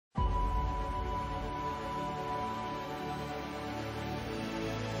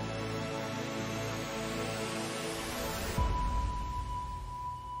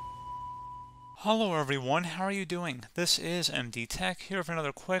Hello everyone, how are you doing? This is MD Tech here for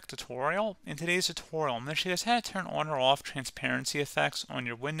another quick tutorial. In today's tutorial, I'm going to show you guys how to turn on or off transparency effects on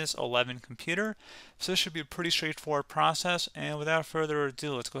your Windows 11 computer. So this should be a pretty straightforward process, and without further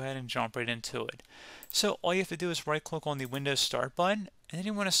ado, let's go ahead and jump right into it. So all you have to do is right click on the Windows Start button, and then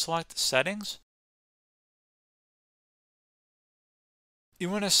you want to select Settings.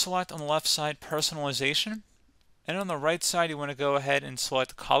 You want to select on the left side Personalization, and on the right side you want to go ahead and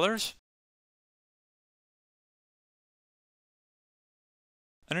select Colors.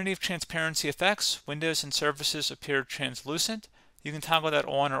 Underneath transparency effects, windows and surfaces appear translucent. You can toggle that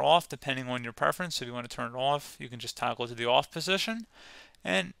on or off depending on your preference. If you want to turn it off, you can just toggle it to the off position.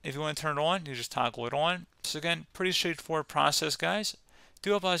 And if you want to turn it on, you just toggle it on. So again, pretty straightforward process, guys.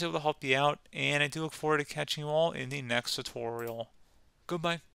 Do hope I was able to help you out, and I do look forward to catching you all in the next tutorial. Goodbye.